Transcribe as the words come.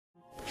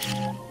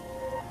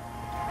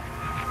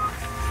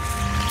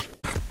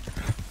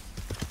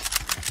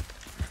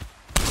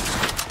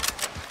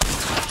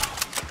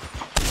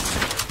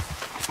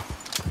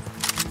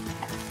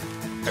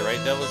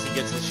he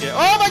gets the shit.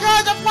 Oh my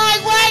god, the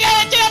flying wagon!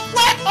 It did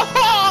flip! Oh,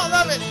 I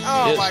love it!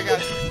 Oh my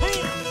god.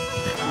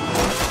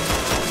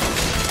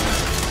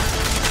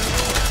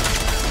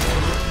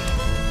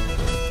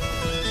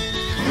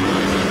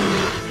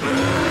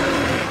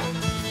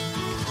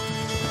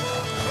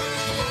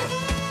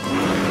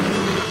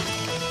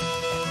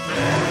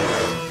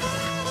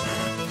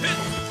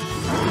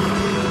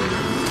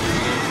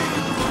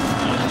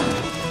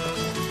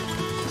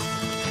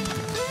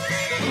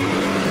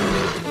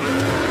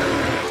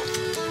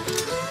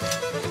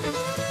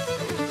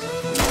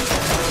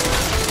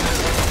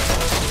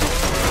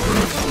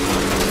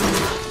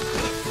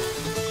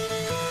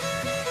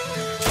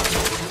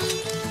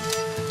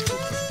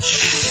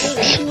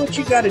 What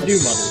you gotta do,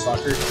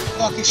 motherfucker?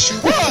 Fucking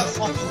shoot me.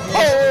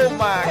 Oh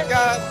my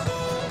god.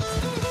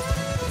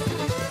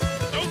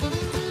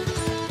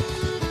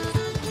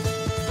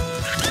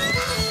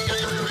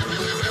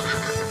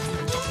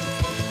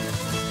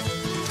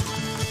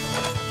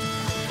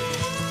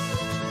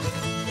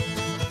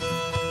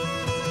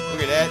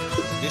 Look at that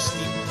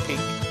misty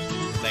pink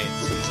lance.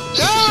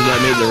 So that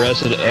made the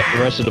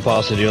rest of the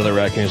posse, the other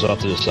raccoons off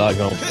to the side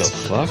going, what the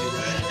fuck?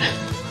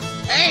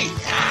 Hey!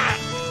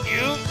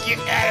 You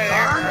get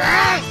out of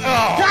there!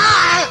 Oh!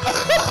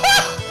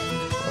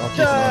 I'll keep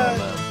an eye on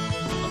that.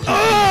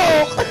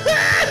 Oh!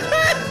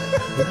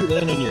 Did you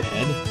land on your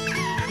head?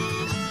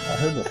 I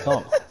heard the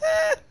thump.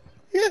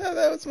 Yeah,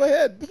 that was my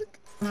head.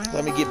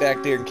 Let me get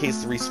back there in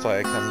case the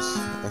resupply comes.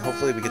 And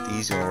hopefully we get the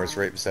easy one where it's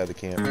right beside the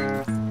camp.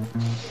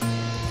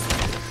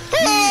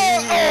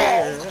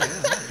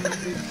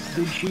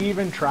 Did she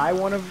even try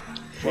one of?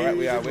 Alright,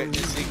 we are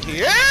witnessing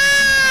here.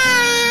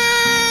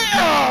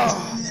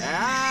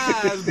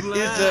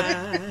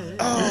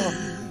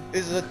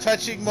 It's a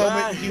touching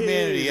moment in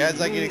humanity as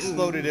I get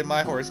exploded and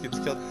my horse gets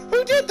killed.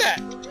 Who did that?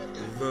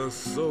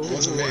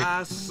 Wasn't me.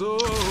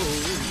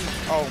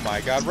 Oh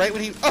my god, right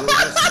when he... Oh!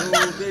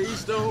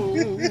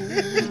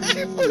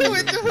 She put it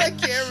into my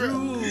camera.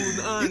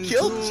 You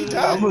killed her, she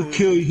died. I'm gonna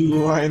kill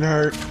you,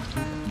 Reinhardt.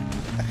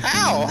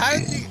 How? How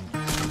did you...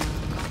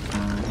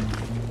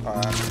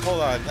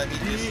 hold on, let me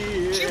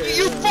just...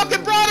 You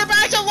fucking brought her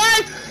back to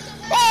life!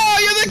 Oh,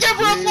 you're the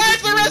giver of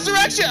life, the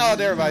resurrection! Oh,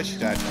 never mind, she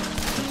died.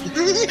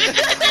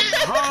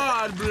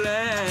 Hard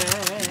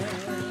blast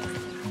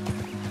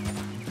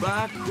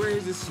by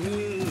crazy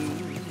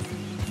swoon.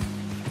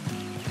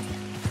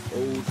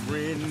 Old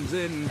friends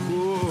and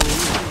foes,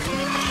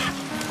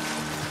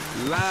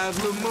 lies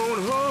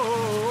Lamont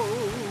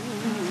hold,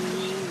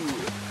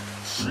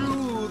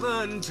 truth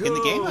untold. In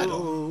the game, I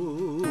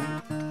don't.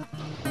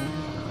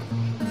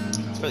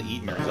 It's probably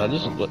eating her. I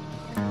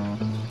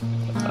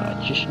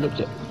just looked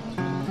at.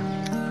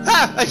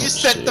 Ha! I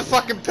just set the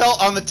fucking pelt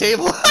on the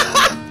table.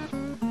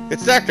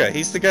 It's that guy.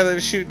 He's the guy that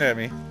was shooting at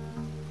me.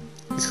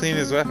 He's cleaning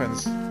his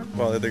weapons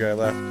while the other guy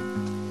left.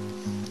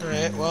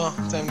 Alright, well,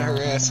 time to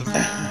harass him.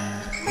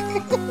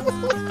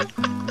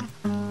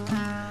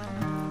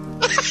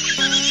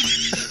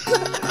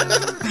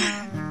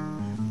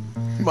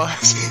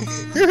 Mossy.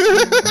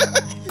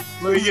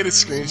 Let me get a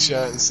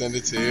screenshot and send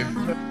it to you.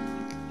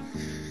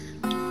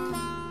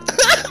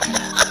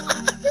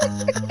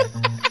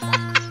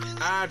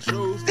 I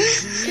chose to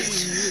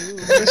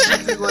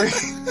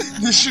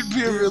This should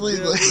be a really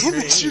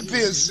this should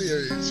be a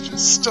series,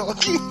 just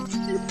stalking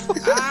people.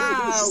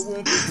 I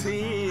won't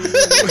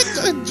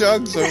pretend.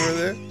 Jug's over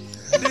there.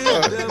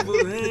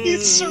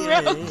 He's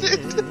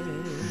surrounded.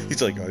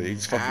 He's like, oh,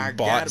 these fucking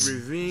bots.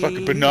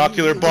 Fucking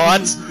binocular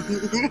bots.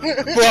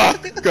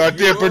 Fuck!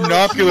 Goddamn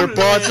binocular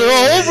bots are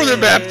all over the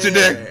map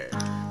today.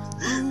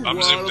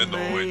 I'm zoomed in the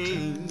wood.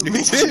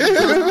 Me too.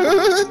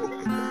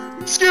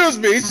 Excuse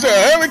me,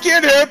 sir. We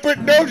can't help but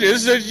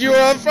notice that you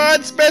are a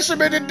fine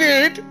specimen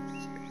indeed.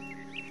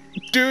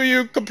 Do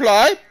you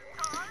comply?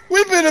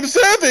 We've been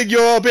observing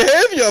your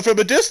behavior from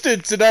a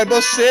distance, and I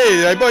must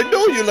say, I might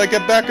know you like the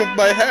back of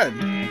my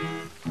hand.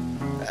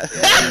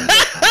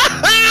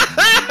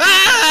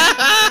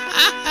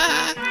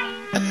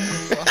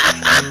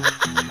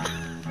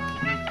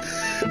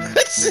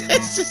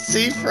 It's just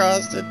sea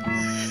frosted.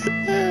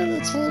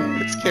 That's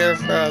funny. It's Care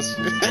Frost.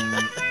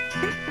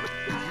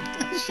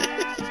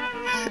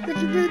 What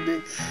you made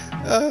me?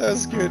 Oh,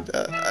 that's good.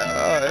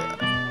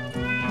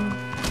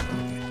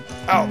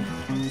 Ow.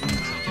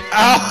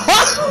 Ow!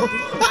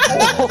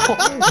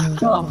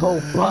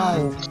 Double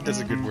bind. That's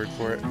a good word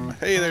for it.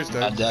 Hey, there's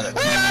Doug. I done it.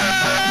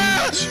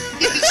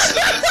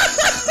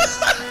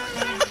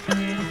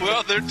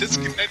 Well, they're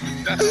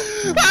disconnected now.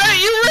 Hey,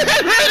 you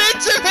ran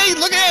into me!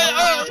 Look at it!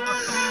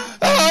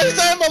 Oh, he's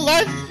on my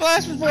life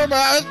flash before my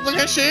eyes. Look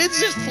at Shane's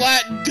just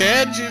flat and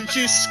dead.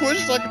 She's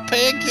squished like a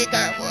pancake.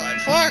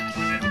 What? Fuck!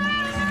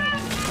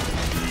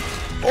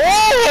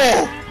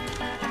 Oh!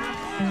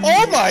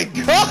 Oh my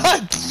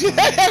god!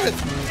 Damn it!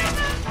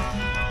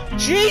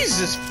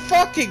 Jesus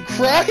fucking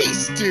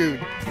Christ, dude!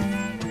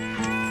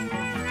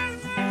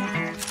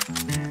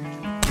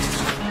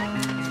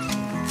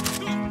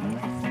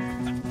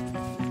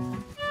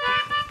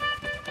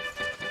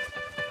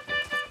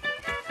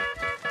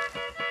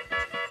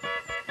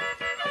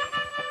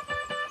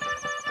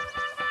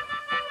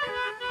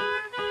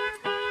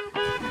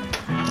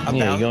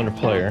 Yeah, you go under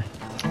player.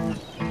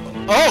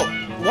 Oh!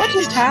 What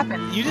just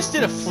happened? You just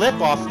did a flip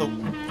off the...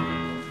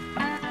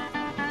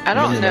 I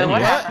don't know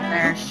what What? happened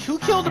there. Who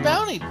killed the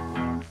bounty?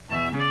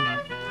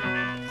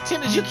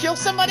 Tim, did you kill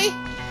somebody?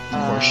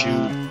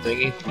 Horseshoe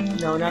thingy.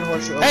 No, not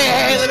horseshoe.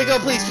 Hey, let me go,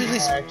 please,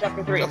 please.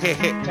 Chapter 3. Okay,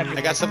 hey,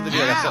 I got something to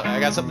do. I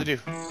got something to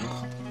do. What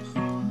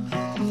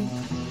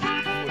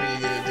are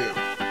you gonna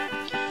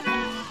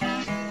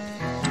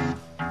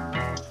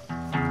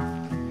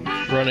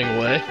do? Running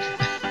away.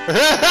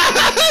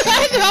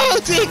 No,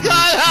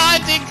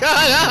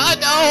 Deacon!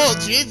 No!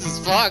 Jesus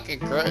fucking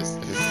Christ.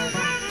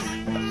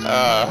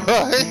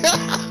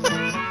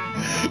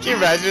 Can you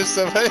imagine if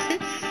somebody...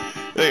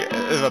 Like,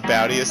 if a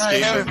bounty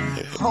escaped?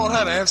 Hold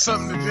on, I have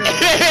something to do.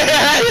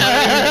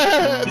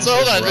 So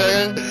hold on,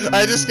 man.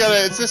 I just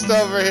gotta... It's just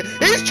over here.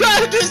 He's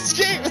trying to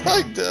escape!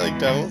 Like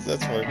devils,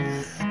 that's funny.